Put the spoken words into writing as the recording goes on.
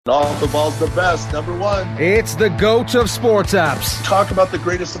Off the ball's the best, number one. It's the GOAT of sports apps. Talk about the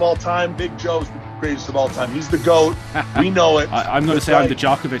greatest of all time. Big Joe's the greatest of all time. He's the GOAT. We know it. I'm going to say right. I'm the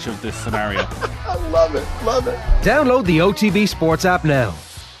Djokovic of this scenario. I love it. Love it. Download the OTB Sports app now.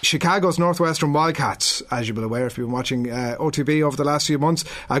 Chicago's Northwestern Wildcats, as you'll be aware if you've been watching OTB over the last few months,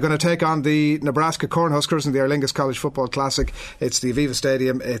 are going to take on the Nebraska Cornhuskers in the Lingus College Football Classic. It's the Aviva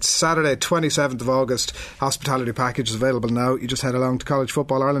Stadium. It's Saturday 27th of August. Hospitality package is available now. You just head along to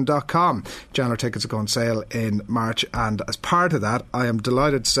collegefootballireland.com. January tickets go on sale in March, and as part of that I am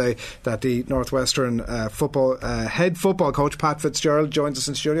delighted to say that the Northwestern head football coach Pat Fitzgerald joins us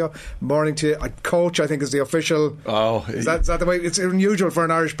in studio. Morning to you. Coach, I think, is the official. Is that the way? It's unusual for an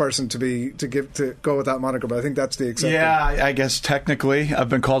Irish person to go with that moniker, but I think that's the exception. Yeah, I guess technically I've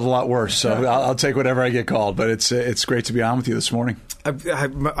been called a lot worse, so I'll take whatever I get called. But it's great to be on with you this morning.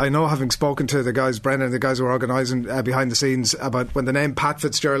 I know, having spoken to the guys, Brendan, the guys who are organising behind the scenes, about when the name Pat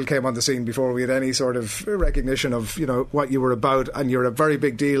Fitzgerald came on the scene before we had any sort of recognition of what you were about, and you're a very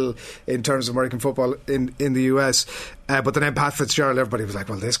big deal in terms of American football in the US. But the name Pat Fitzgerald, everybody was like,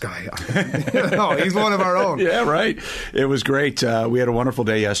 well, this guy, he's one of our own. Yeah, right. It was great. We had a wonderful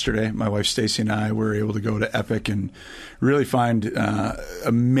day yesterday. My wife Stacy and I were able to go to Epic and really find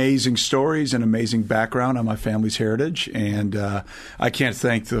amazing stories and amazing background on my family's heritage. And I can't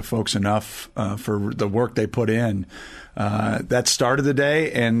thank the folks enough for the work they put in. That started the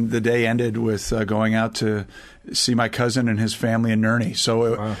day, and the day ended with going out to see my cousin and his family in Nerney.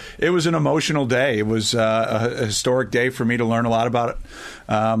 So it was an emotional day. It was a historic day for me to learn a lot about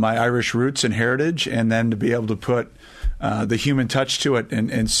my Irish roots and heritage, and then to be able to put the human touch to it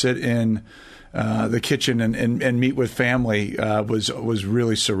and sit in the kitchen and meet with family was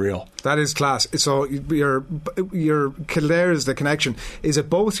really surreal. That is class. So your Kildare is the connection. Is it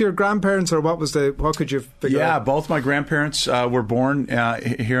both your grandparents, or what could you figure out? Yeah, both my grandparents were born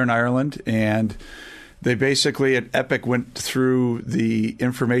here in Ireland, and they basically at Epic went through the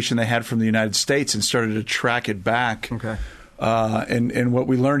information they had from the United States and started to track it back. Okay. And what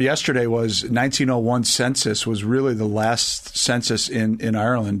we learned yesterday was 1901 census was really the last census in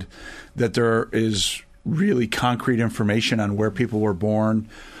Ireland that there is really concrete information on where people were born,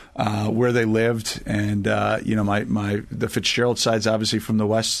 where they lived, and the Fitzgerald side's obviously from the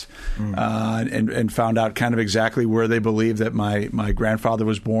west, and found out kind of exactly where they believed that my grandfather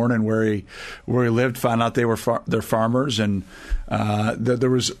was born and where he lived. Found out they're farmers, and there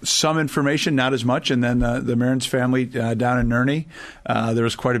was some information, not as much. And then the Mearns family down in Nerney, there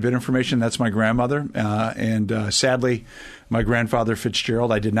was quite a bit of information. That's my grandmother, and sadly, my grandfather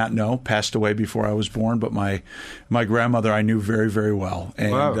Fitzgerald, I did not know, passed away before I was born, but my grandmother I knew very, very well,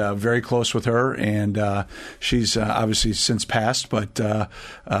 and very close with her, and she's obviously since passed, but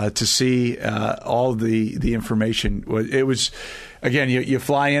to see all the information, it was, again, you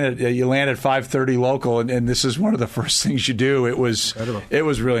fly in, you land at 5:30 local, and this is one of the first things you do. It was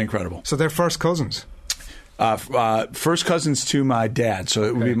really incredible. So they're first cousins? First cousins to my dad, so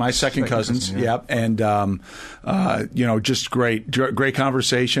it would be my second cousins. Yep, and just great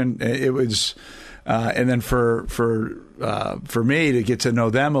conversation. It was, and then for me to get to know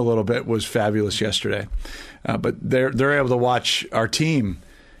them a little bit was fabulous yesterday. But they're able to watch our team,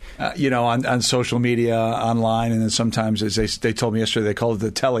 on social media, online, and then sometimes, as they told me yesterday, they call it the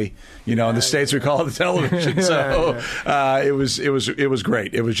telly. In the States we call it the television. It was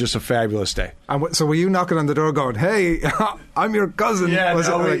great. It was just a fabulous day. And so were you knocking on the door going, "Hey, I'm your cousin"? Yeah,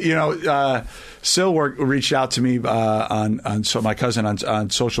 Sil reached out to me my cousin on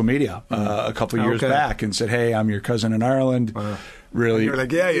social media a couple of years back and said, "Hey, I'm your cousin in Ireland." Really? You're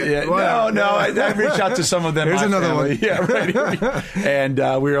like, yeah. No. I reached out to some of them. Here's another family. one. Yeah, right. And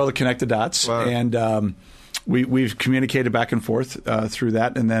we were able to connect the dots. Wow. And we've communicated back and forth through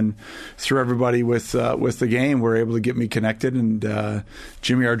that, and then through everybody with the game, we're able to get me connected. And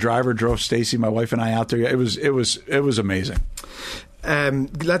Jimmy, our driver, drove Stacy, my wife, and I out there. It was amazing.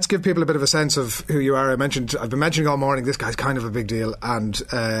 Let's give people a bit of a sense of who you are. I've been mentioning all morning, this guy's kind of a big deal, and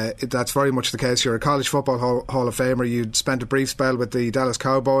that's very much the case. You're a college football Hall of Famer. You'd spent a brief spell with the Dallas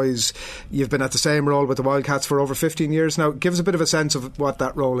Cowboys. You've been at the same role with the Wildcats for over 15 years now. Give us a bit of a sense of what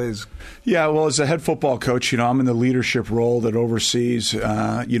that role is. Yeah, well, as a head football coach, I'm in the leadership role that oversees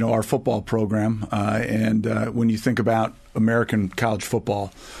our football program, and when you think about American college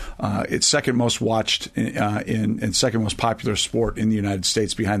football. It's second most watched and second most popular sport in the United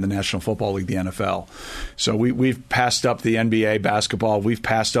States behind the National Football League, the NFL. So we've passed up the NBA basketball. We've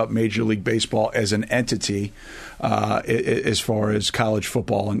passed up Major League Baseball as an entity as far as college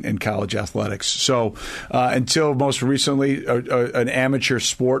football and college athletics. So until most recently, an amateur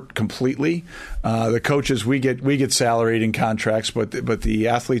sport completely. The coaches, we get salaried in contracts, but the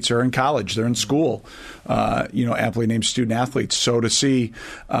athletes are in college. They're in school. Aptly named student athletes. So to see,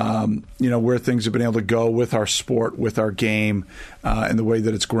 where things have been able to go with our sport, with our game, and the way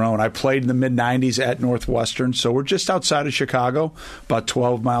that it's grown. I played in the mid-'90s at Northwestern, so we're just outside of Chicago, about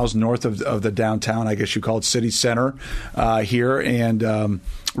 12 miles north of the downtown, I guess you call it city center here, and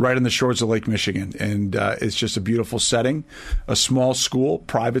right on the shores of Lake Michigan. And it's just a beautiful setting, a small school,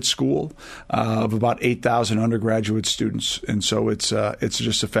 private school of about 8,000 undergraduate students. And so it's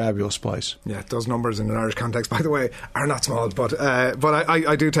just a fabulous place. Yeah, those numbers in an Irish context, by the way, are not small, but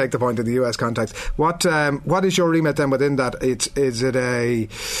I do take the point in the US context. What is your remit then within that?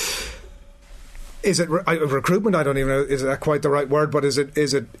 Is it recruitment? I don't even know. Is that quite the right word? But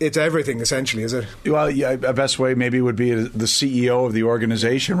it's everything essentially? Is it? Well, yeah. The best way maybe would be the CEO of the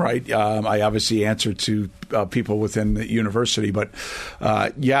organization, right? I obviously answer to people within the university, but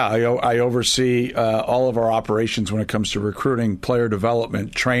I oversee all of our operations when it comes to recruiting, player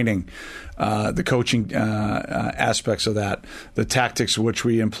development, training. The coaching aspects of that, the tactics which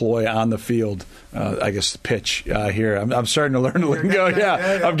we employ on the field, I guess the pitch here. I'm starting to learn the lingo.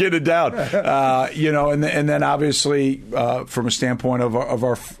 Yeah, I'm getting it down. And then obviously from a standpoint of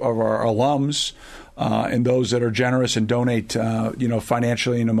our alums. And those that are generous and donate,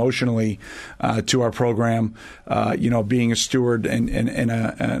 financially and emotionally to our program, being a steward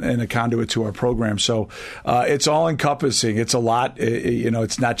and a conduit to our program. So it's all encompassing. It's a lot.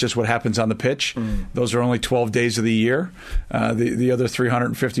 It's not just what happens on the pitch. Those are only 12 days of the year. The other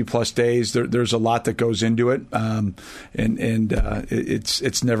 350 plus days, there's a lot that goes into it,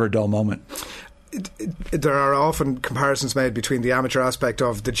 it's never a dull moment. There are often comparisons made between the amateur aspect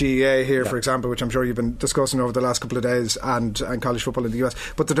of the GAA here, for example, which I'm sure you've been discussing over the last couple of days, and college football in the US.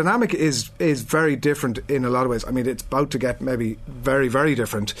 But the dynamic is very different in a lot of ways. I mean, it's about to get maybe very, very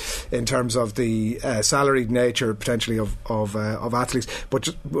different in terms of the salaried nature potentially of athletes. But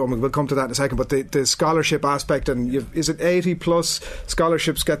we'll come to that in a second. But the scholarship aspect, and is it 80 plus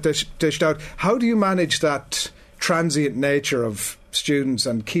scholarships get dished out? How do you manage that transient nature of students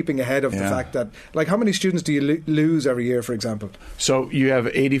and keeping ahead of the fact that, like, how many students do you lose every year, for example? So you have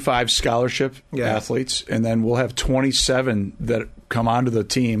 85 scholarship athletes, and then we'll have 27 that come onto the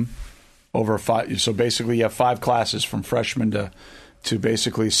team over 5. So basically you have 5 classes from freshmen to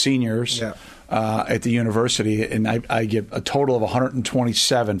basically seniors at the university, and I get a total of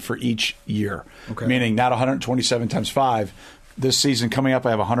 127 for each year, meaning not 127 times 5. This season coming up,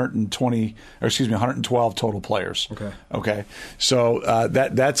 I have 112 total players. Okay. So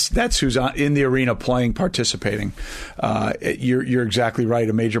that's who's in the arena playing, participating. You're exactly right.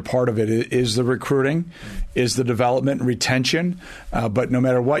 A major part of it is the recruiting, is the development and retention. But no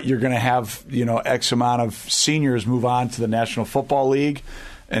matter what, you're going to have X amount of seniors move on to the National Football League,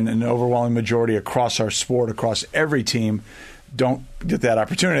 and an overwhelming majority across our sport, across every team, don't get that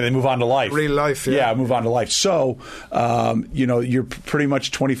opportunity. They move on to life. Real life, move on to life. So, you're pretty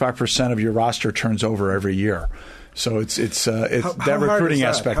much 25% of your roster turns over every year. So it's that recruiting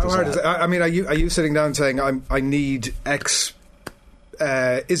aspect. How hard is that? I mean, are you sitting down saying I need X?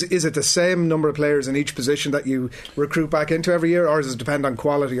 Is it the same number of players in each position that you recruit back into every year, or does it depend on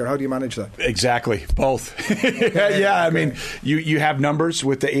quality, or how do you manage that? Exactly, both. I mean, you have numbers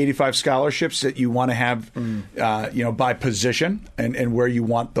with the 85 scholarships that you want to have, by position and where you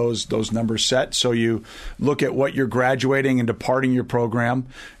want those numbers set. So you look at what you're graduating and departing your program.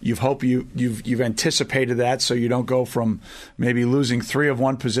 You've anticipated that, so you don't go from maybe losing 3 of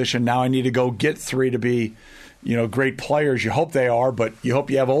one position. Now I need to go get 3 to be great players. You hope they are, but you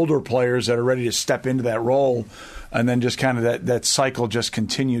hope you have older players that are ready to step into that role, and then just kind of that cycle just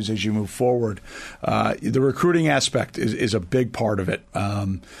continues as you move forward. The recruiting aspect is a big part of it.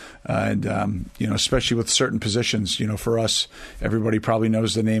 Especially with certain positions, for us, everybody probably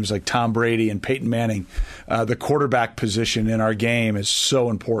knows the names like Tom Brady and Peyton Manning. The quarterback position in our game is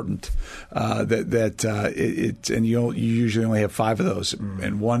so important and you usually only have 5 of those,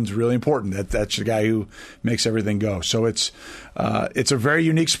 and one's really important. That's the guy who makes everything go. So it's it's a very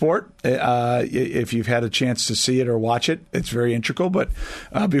unique sport. If you've had a chance to see it or watch it, it's very integral. But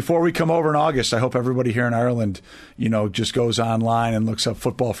before we come over in August, I hope everybody here in Ireland, just goes online and looks up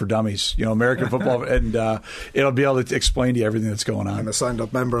Football for Dummies, American football, and it'll be able to explain to you everything that's going on. I'm a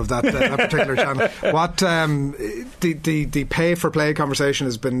signed-up member of that particular channel. What the pay-for-play conversation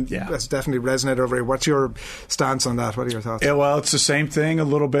has definitely resonated over here. What's your stance on that? What are your thoughts? Yeah, well, it's the same thing a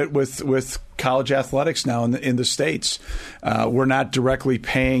little bit with college athletics now in the States. We're not directly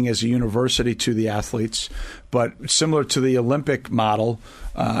paying as a university to the athletes, but similar to the Olympic model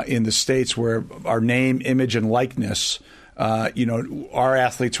in the States, where our name, image, and likeness, our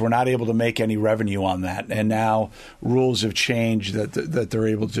athletes were not able to make any revenue on that, and now rules have changed that they're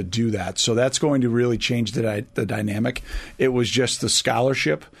able to do that. So that's going to really change the dynamic. It was just the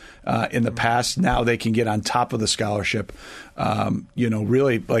scholarship in the past. Now they can get on top of the scholarship.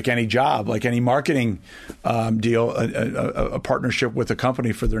 Really like any job, like any marketing deal, a partnership with a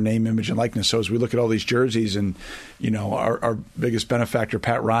company for their name, image, and likeness. So as we look at all these jerseys, and our biggest benefactor,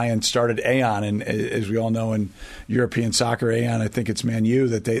 Pat Ryan, started Aon, and as we all know in European soccer, Aon, I think it's Man U,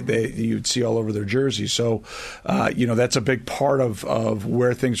 that you'd see all over their jerseys. So that's a big part of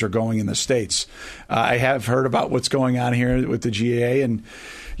where things are going in the States. I have heard about what's going on here with the GAA, and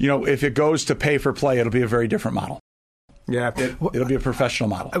if it goes to pay for play, it'll be a very different model. Yeah, it'll be a professional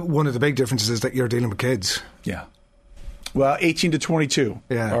model. One of the big differences is that you're dealing with kids. Yeah. Well, 18 to 22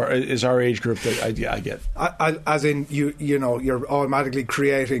 is our age group that I get. As in, you're automatically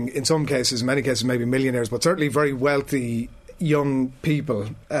creating, in some cases, in many cases, maybe millionaires, but certainly very wealthy young people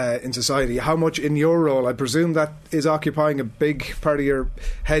in society. How much in your role, I presume that is occupying a big part of your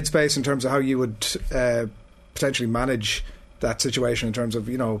headspace in terms of how you would potentially manage that situation, in terms of,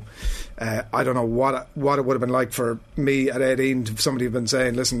 I don't know what it would have been like for me at 18 if somebody had been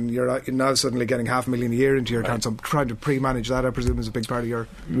saying, listen, you're now suddenly getting $500,000 a year into your account. So trying to pre-manage that, I presume, is a big part of your...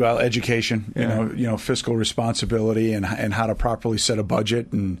 Well, education, fiscal responsibility, and how to properly set a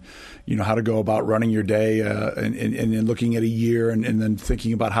budget, and how to go about running your day, and looking at a year, and then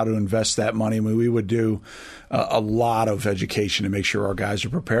thinking about how to invest that money. I mean, we would do a lot of education to make sure our guys are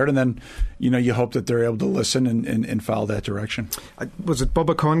prepared, and then you hope that they're able to listen and follow that direction. Was it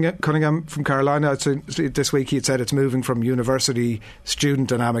Bubba Cunningham from Carolina? This week he had said it's moving from university student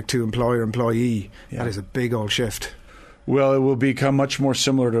dynamic to employer-employee. Yeah. That is a big old shift. Well, it will become much more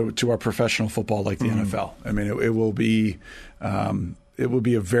similar to our professional football, like the NFL. I mean, it will be... it will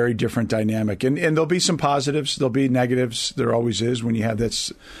be a very different dynamic. And there'll be some positives. There'll be negatives. There always is when you have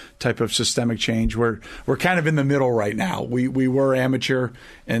this type of systemic change. We're kind of in the middle right now. We were amateur,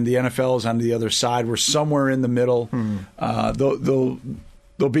 and the NFL is on the other side. We're somewhere in the middle. There'll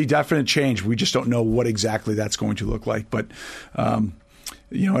be definite change. We just don't know what exactly that's going to look like. But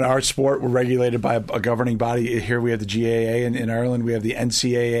in our sport, we're regulated by a governing body. Here we have the GAA in Ireland. We have the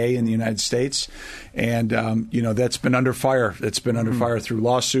NCAA in the United States. And, that's been under fire. It's been under fire through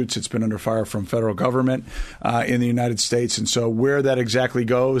lawsuits. It's been under fire from federal government in the United States. And so where that exactly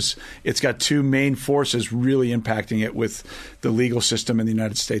goes, it's got two main forces really impacting it, with the legal system in the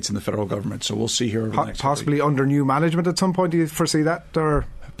United States and the federal government. So we'll see here over the next possibly week. Under new management at some point. Do you foresee that? Or...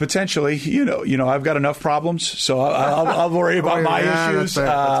 Potentially, I've got enough problems, so I'll worry about my issues.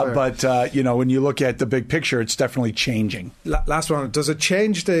 That's fair. But when you look at the big picture, it's definitely changing. Last one: does it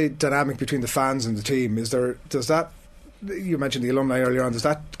change the dynamic between the fans and the team? Does that? You mentioned the alumni earlier on. Does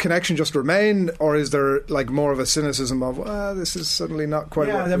that connection just remain, or is there more of a cynicism of this is suddenly not quite?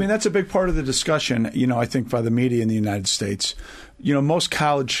 Yeah, I mean that's a big part of the discussion. I think by the media in the United States, most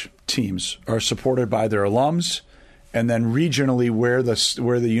college teams are supported by their alums, and then regionally where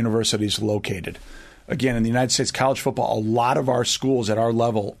the university is located. Again, in the United States college football, a lot of our schools at our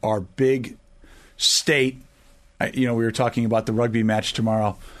level are big state. We were talking about the rugby match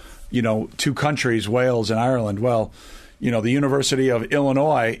tomorrow. Two countries, Wales and Ireland. Well, the University of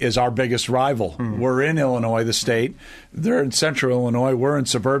Illinois is our biggest rival. We're in Illinois, the state. They're in central Illinois. We're in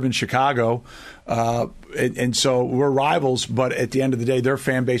suburban Chicago. And so we're rivals, but at the end of the day, their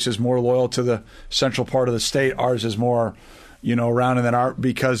fan base is more loyal to the central part of the state. Ours is more, around. And then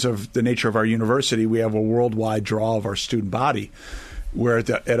because of the nature of our university, we have a worldwide draw of our student body. Where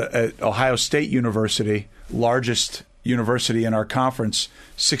at Ohio State University, largest university in our conference,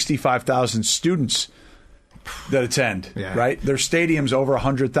 65,000 students that attend, right? Their stadium's over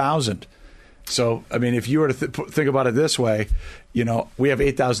 100,000. So, I mean, if you were to think about it this way, we have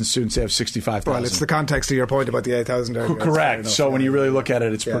 8,000 students, they have 65,000. Well, it's the context of your point about the 8,000. Correct. So when you really look at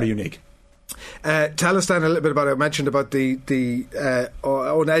it, it's pretty unique. Tell us then a little bit about it. I mentioned about the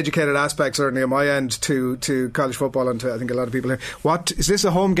uneducated aspects, certainly on my end, to college football and to, I think, a lot of people here. What is this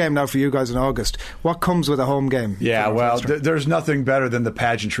a home game now for you guys in August? What comes with a home game? Yeah, well, there's nothing better than the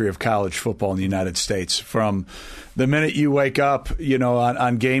pageantry of college football in the United States. From the minute you wake up,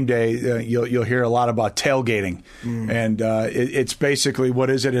 on game day, you'll hear a lot about tailgating, and it's basically, what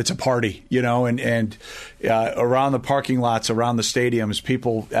is it? It's a party, and around the parking lots, around the stadiums,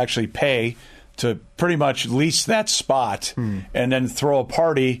 people actually pay to pretty much lease that spot and then throw a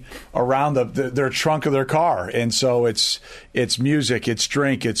party around their trunk of their car. And so it's music, it's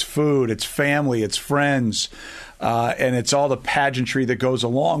drink, it's food, it's family, it's friends. And it's all the pageantry that goes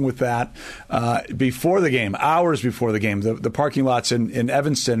along with that before the game, hours before the game. The parking lots in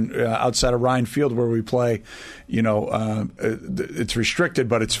Evanston, outside of Ryan Field where we play, it's restricted,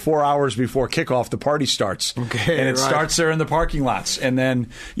 but it's 4 hours before kickoff, the party starts. Okay, and it starts there in the parking lots. And then,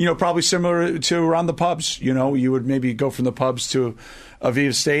 probably similar to around the pubs. You would maybe go from the pubs to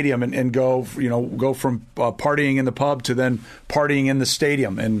Aviva Stadium and go from partying in the pub to then partying in the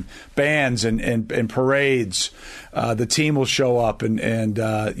stadium, and bands and parades. The team will show up, and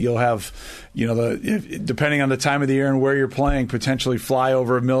you'll have, depending on the time of the year and where you're playing, potentially fly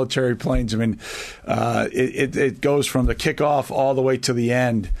over military planes. I mean, it goes from the kickoff all the way to the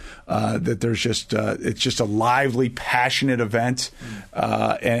end. That there's just it's just a lively, passionate event,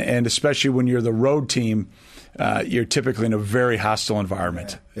 and especially when you're the road team. You're typically in a very hostile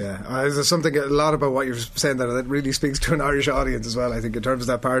environment. Yeah. There's something a lot about what you're saying there that really speaks to an Irish audience as well, I think, in terms of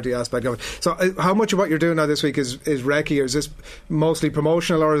that party aspect of it. So how much of what you're doing now this week is recce, or is this mostly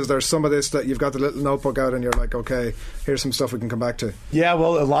promotional, or is there some of this that you've got the little notebook out and you're like, okay, here's some stuff we can come back to? Yeah,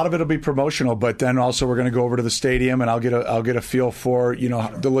 well, a lot of it will be promotional, but then also we're going to go over to the stadium and I'll get a feel for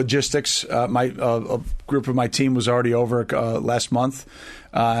the logistics. A group of my team was already over last month.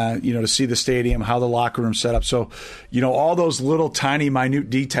 To see the stadium, how the locker room's set up. So, all those little tiny, minute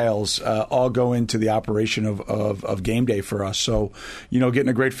details all go into the operation of game day for us. So, getting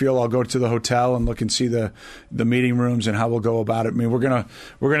a great feel, I'll go to the hotel and look and see the meeting rooms and how we'll go about it. I mean, we're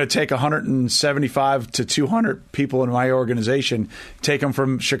gonna take 175 to 200 people in my organization, take them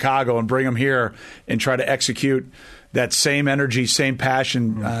from Chicago and bring them here and try to execute that same energy, same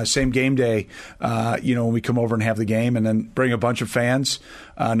passion, same game day, when we come over and have the game, and then bring a bunch of fans.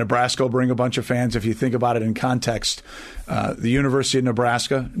 Nebraska will bring a bunch of fans. If you think about it in context, the University of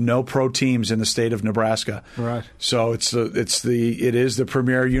Nebraska, no pro teams in the state of Nebraska. Right. So it is the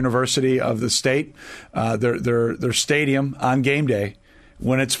premier university of the state. Their stadium on game day,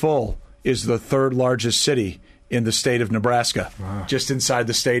 when it's full, is the third largest city in the state of Nebraska, just inside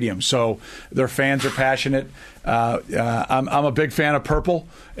the stadium. So their fans are passionate. I'm a big fan of purple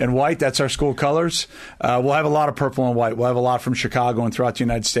and white. That's our school colors. We'll have a lot of purple and white. We'll have a lot from Chicago and throughout the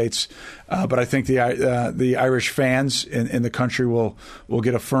United States. But I think the Irish fans in the country will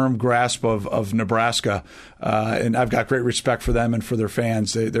get a firm grasp of Nebraska. And I've got great respect for them and for their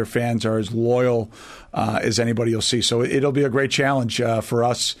fans. Their fans are as loyal as anybody you'll see. So it'll be a great challenge for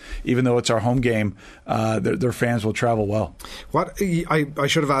us, even though it's our home game. Their fans will travel well. What I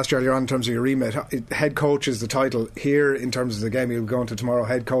should have asked you earlier on in terms of your remit. Head coach is the title here in terms of the game you'll go into tomorrow.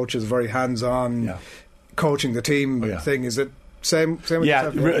 Head coach is very hands-on, coaching the team thing. Is it same with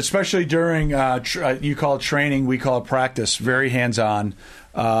yourself? Especially during you call it training, we call it practice. Very hands-on.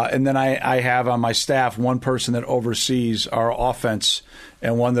 And then I have on my staff one person that oversees our offense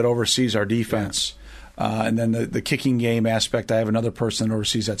and one that oversees our defense. And then the kicking game aspect, I have another person that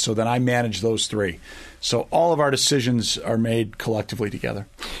oversees that. So then I manage those three. So all of our decisions are made collectively together.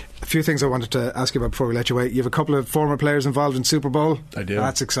 A few things I wanted to ask you about before we let you away. You have a couple of former players involved in Super Bowl. I do.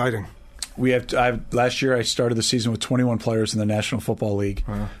 That's exciting. Last year I started the season with 21 players in the National Football League.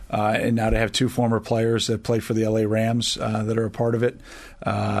 Wow. And now to have two former players that play for the LA Rams that are a part of it.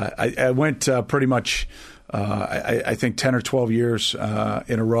 I went pretty much... I think 10 or 12 years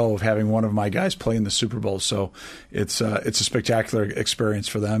in a row of having one of my guys play in the Super Bowl. So it's a spectacular experience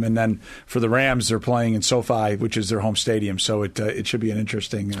for them. And then for the Rams, they're playing in SoFi, which is their home stadium. So it should be an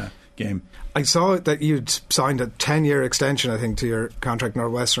interesting game. I saw that you'd signed a 10-year extension, I think, to your contract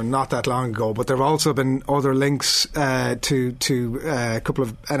Northwestern not that long ago. But there have also been other links to a couple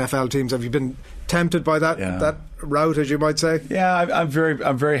of NFL teams. Have you been tempted by that route, as you might say? Yeah, I'm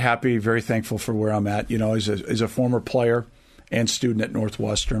very happy, very thankful for where I'm at. As a former player and student at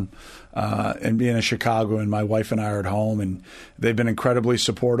Northwestern. And being in Chicago, and my wife and I are at home, and they've been incredibly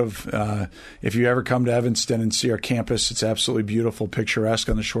supportive. If you ever come to Evanston and see our campus, it's absolutely beautiful, picturesque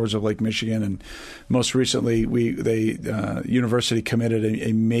on the shores of Lake Michigan. And most recently, the university committed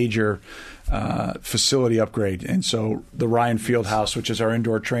a major facility upgrade. And so the Ryan Fieldhouse, which is our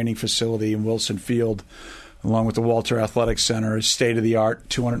indoor training facility in Wilson Field, along with the Walter Athletic Center, is state-of-the-art,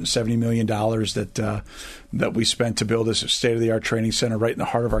 $270 million that we spent to build this state-of-the-art training center right in the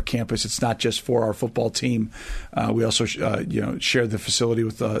heart of our campus. It's not just for our football team. We also share the facility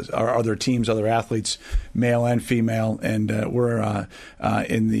with our other teams, other athletes, male and female, and we're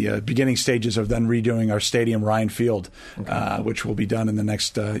in the beginning stages of then redoing our stadium, Ryan Field, which will be done in the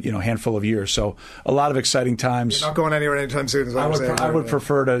next handful of years. So a lot of exciting times. You're not going anywhere anytime soon, is what I'm saying. I would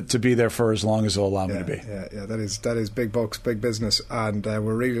prefer to be there for as long as they'll allow me to be. Yeah, that is big bucks, big business, and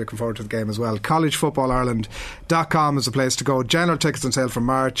we're really looking forward to the game as well. CollegeFootballIreland.com is the place to go. General tickets on sale for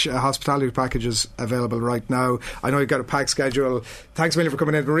March. Hospitality packages available right now. I know you've got a packed schedule. Thanks a million for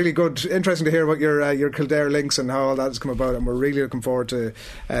coming in. Really good, interesting to hear about your Kildare links and how all that has come about, and we're really looking forward to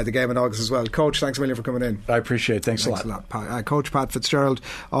the game in August as well. Coach, thanks a million for coming in. I appreciate it. Thanks a lot. Coach Pat Fitzgerald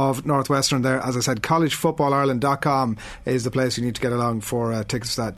of Northwestern there. As I said, CollegeFootballIreland.com is the place you need to get along for tickets to that.